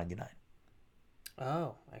Tetris 99.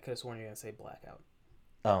 Oh, I could have sworn you were going to say Blackout.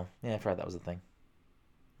 Oh, yeah, I forgot that was a thing.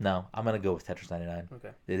 No, I'm going to go with Tetris 99.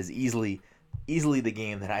 Okay. It is easily the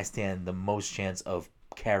game that I stand the most chance of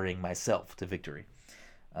carrying myself to victory.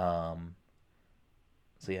 So,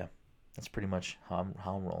 yeah, that's pretty much how I'm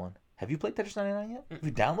rolling. Have you played Tetris 99 yet? Have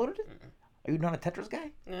you downloaded it? Are you not a Tetris guy?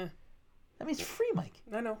 Eh, That means it's free, Mike.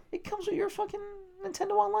 I know. It comes with your fucking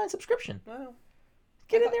Nintendo Online subscription. I know.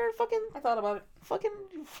 Get in there and fucking I thought about it.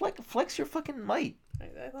 flex your fucking might.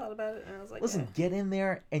 I thought about it, and I was like, Listen, get in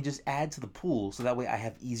there and just add to the pool so that way I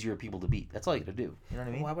have easier people to beat. That's all you got to do. You know what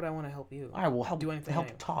I mean? why would I want to help you? All right, well, help do anything help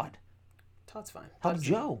anyway. Todd. Todd's fine. Help Todd's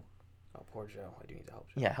Joe. Oh, poor Joe. I do need to help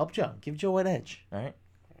Joe. Yeah, help Joe. Give Joe an edge. All right.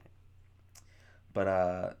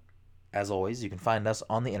 But as always, you can find us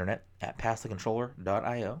on the internet at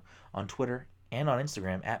passthecontroller.io, on Twitter and on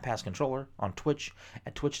Instagram at passcontroller, on Twitch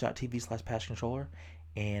at twitch.tv/passcontroller.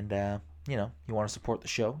 And you want to support the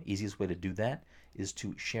show, easiest way to do that is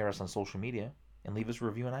to share us on social media and leave us a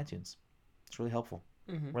review on iTunes. It's really helpful.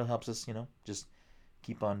 Mm-hmm. Really helps us, just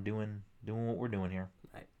keep on doing what we're doing here.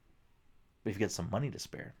 Right. But if you get some money to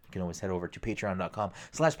spare, you can always head over to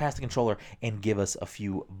patreon.com/passthecontroller and give us a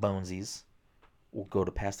few bonesies. We'll go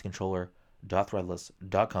to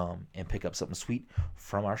passthecontroller.threadless.com and pick up something sweet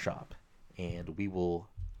from our shop. And we will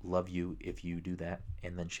love you if you do that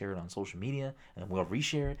and then share it on social media, and we'll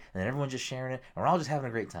reshare it, and then everyone's just sharing it, and we're all just having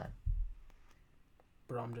a great time.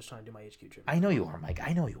 Bro, I'm just trying to do my HQ trip. I know you are, Mike.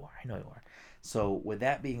 I know you are. So with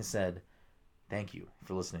that being said, thank you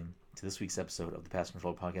for listening to this week's episode of the Pass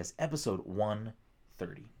Control Podcast, episode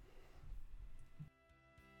 130.